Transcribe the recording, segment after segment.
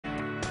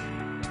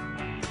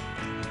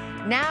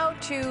Now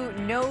to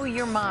Know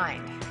Your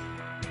Mind.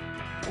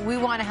 We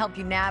want to help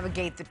you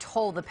navigate the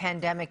toll the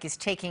pandemic is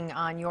taking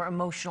on your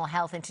emotional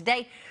health. And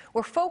today,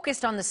 we're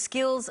focused on the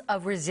skills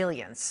of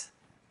resilience.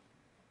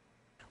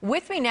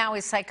 With me now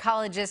is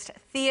psychologist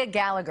Thea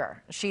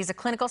Gallagher. She's a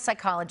clinical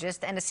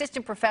psychologist and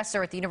assistant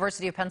professor at the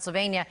University of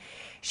Pennsylvania.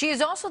 She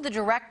is also the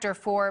director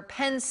for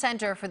Penn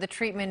Center for the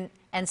Treatment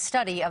and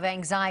Study of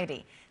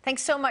Anxiety.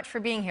 Thanks so much for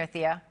being here,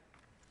 Thea.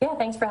 Yeah,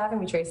 thanks for having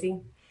me,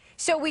 Tracy.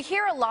 So we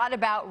hear a lot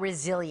about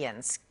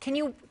resilience. Can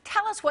you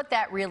tell us what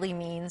that really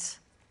means?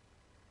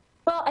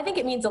 Well, I think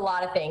it means a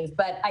lot of things,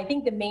 but I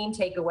think the main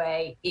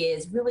takeaway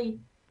is really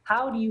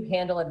how do you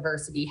handle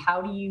adversity?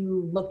 How do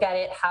you look at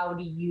it? How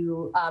do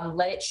you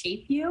let it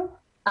shape you?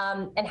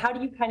 And how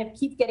do you kind of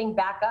keep getting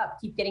back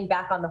up, keep getting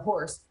back on the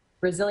horse?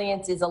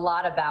 Resilience is a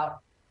lot about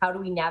how do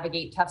we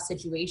navigate tough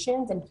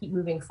situations and keep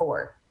moving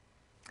forward.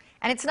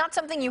 And it's not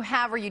something you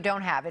have or you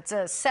don't have. It's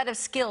a set of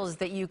skills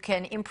that you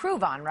can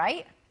improve on,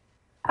 right?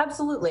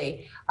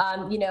 Absolutely.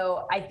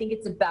 I think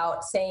it's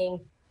about saying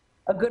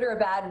a good or a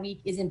bad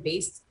week isn't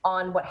based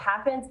on what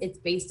happens. It's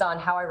based on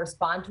how I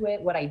respond to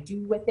it, what I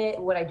do with it,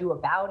 what I do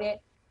about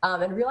it,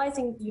 and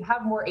realizing you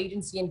have more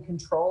agency and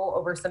control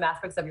over some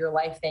aspects of your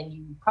life than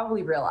you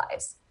probably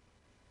realize.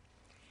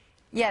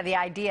 Yeah, the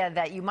idea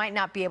that you might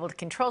not be able to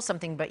control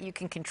something, but you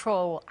can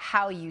control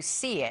how you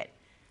see it.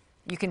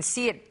 You can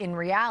see it in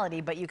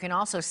reality, but you can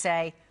also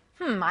say,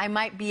 I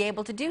might be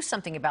able to do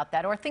something about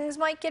that, or things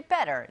might get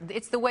better.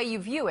 It's the way you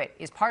view it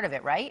is part of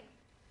it, right?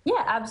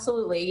 Yeah,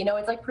 absolutely.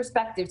 It's like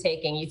perspective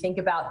taking. You think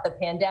about the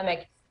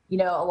pandemic, a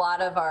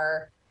lot of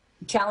our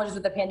challenges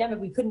with the pandemic,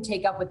 we couldn't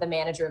take up with the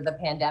manager of the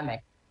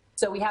pandemic.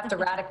 So we have to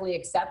radically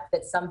accept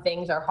that some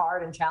things are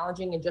hard and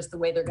challenging and just the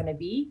way they're going to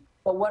be.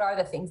 But what are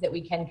the things that we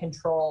can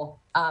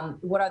control?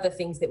 What are the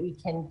things that we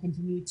can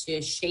continue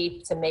to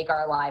shape to make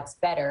our lives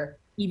better,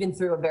 even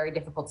through a very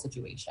difficult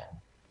situation?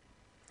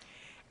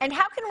 And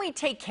how can we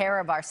take care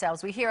of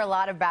ourselves? We hear a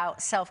lot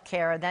about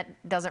self-care.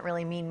 That doesn't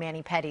really mean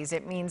mani-pedis.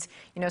 It means,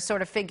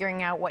 sort of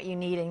figuring out what you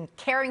need and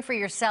caring for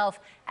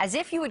yourself as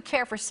if you would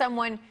care for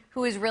someone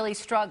who is really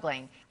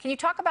struggling. Can you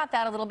talk about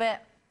that a little bit?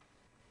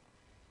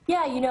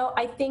 Yeah,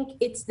 I think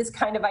it's this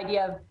kind of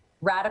idea of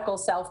radical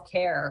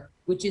self-care,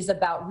 which is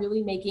about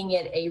really making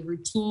it a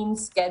routine,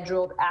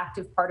 scheduled,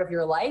 active part of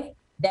your life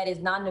that is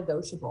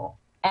non-negotiable.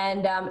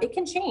 And it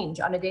can change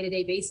on a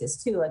day-to-day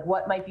basis, too. Like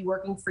what might be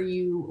working for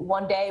you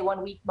one day,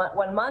 1 week,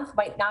 1 month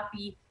might not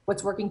be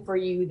what's working for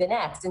you the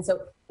next. And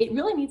so it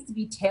really needs to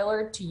be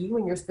tailored to you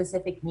and your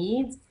specific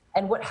needs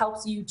and what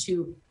helps you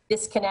to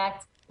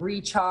disconnect,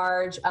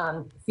 recharge,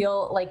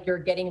 feel like you're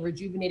getting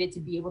rejuvenated to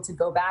be able to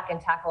go back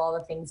and tackle all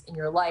the things in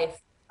your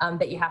life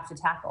that you have to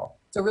tackle.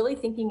 So really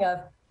thinking of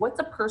what's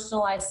a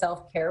personalized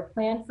self-care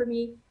plan for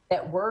me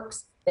that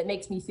works, that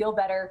makes me feel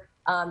better,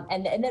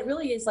 and that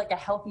really is like a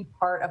healthy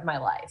part of my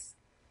life.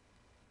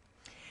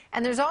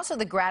 And there's also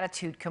the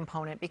gratitude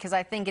component, because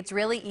I think it's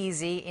really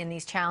easy in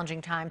these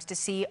challenging times to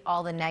see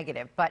all the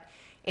negative, but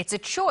it's a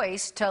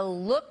choice to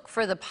look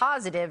for the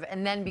positive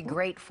and then be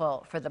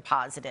grateful for the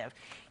positive.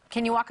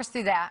 Can you walk us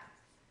through that?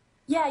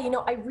 Yeah,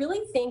 I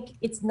really think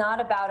it's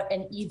not about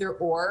an either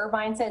or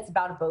mindset, it's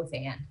about a both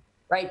and,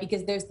 right?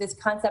 Because there's this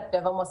concept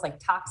of almost like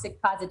toxic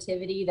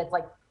positivity that's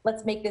like,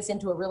 let's make this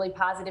into a really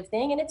positive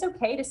thing. And it's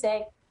okay to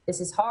say, this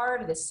is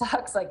hard, this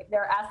sucks, like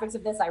there are aspects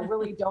of this I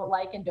really don't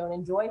like and don't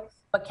enjoy,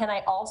 but can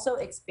I also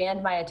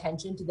expand my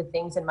attention to the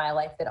things in my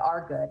life that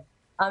are good?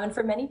 And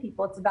for many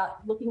people, it's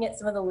about looking at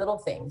some of the little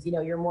things,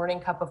 your morning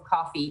cup of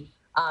coffee,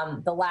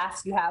 the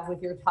laughs you have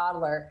with your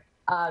toddler,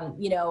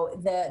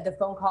 the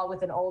phone call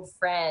with an old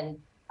friend,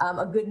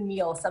 a good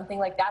meal, something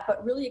like that,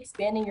 but really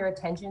expanding your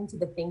attention to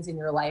the things in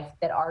your life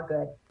that are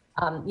good.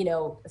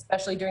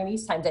 Especially during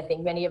these times, I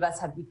think many of us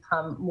have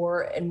become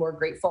more and more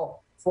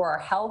grateful for our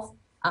health.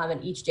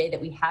 And each day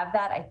that we have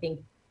that, I think,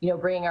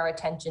 bringing our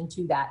attention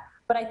to that.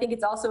 But I think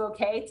it's also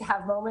okay to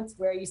have moments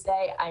where you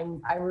say,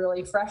 I'm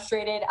really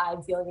frustrated,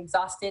 I'm feeling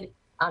exhausted,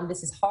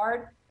 this is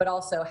hard, but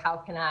also how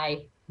can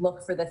I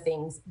look for the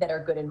things that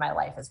are good in my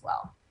life as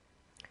well?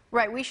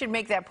 Right, we should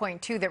make that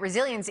point too, that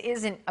resilience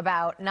isn't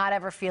about not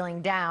ever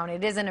feeling down.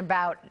 It isn't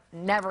about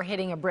never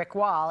hitting a brick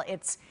wall.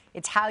 It's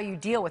how you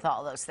deal with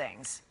all those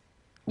things.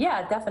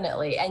 Yeah,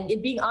 definitely. And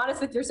being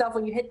honest with yourself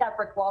when you hit that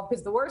brick wall,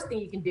 because the worst thing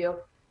you can do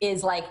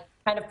is like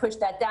kind of push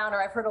that down.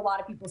 Or I've heard a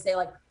lot of people say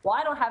like, well,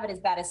 I don't have it as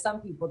bad as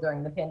some people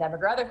during the pandemic,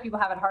 or other people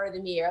have it harder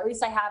than me, or at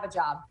least I have a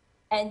job.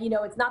 And,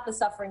 it's not the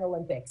suffering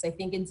Olympics. I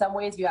think in some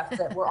ways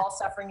we're all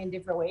suffering in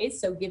different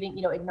ways. So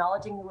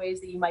acknowledging the ways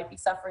that you might be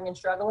suffering and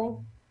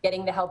struggling,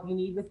 getting the help you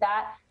need with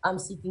that,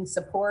 seeking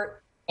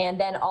support. And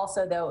then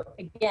also, though,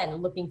 again,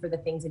 looking for the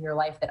things in your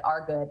life that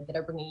are good, that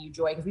are bringing you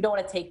joy, because we don't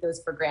want to take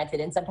those for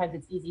granted. And sometimes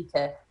it's easy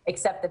to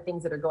accept the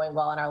things that are going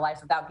well in our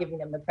lives without giving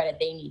them the credit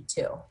they need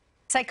too.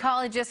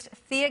 Psychologist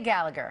Thea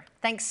Gallagher,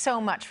 thanks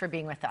so much for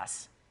being with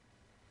us.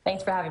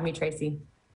 Thanks for having me, Tracy.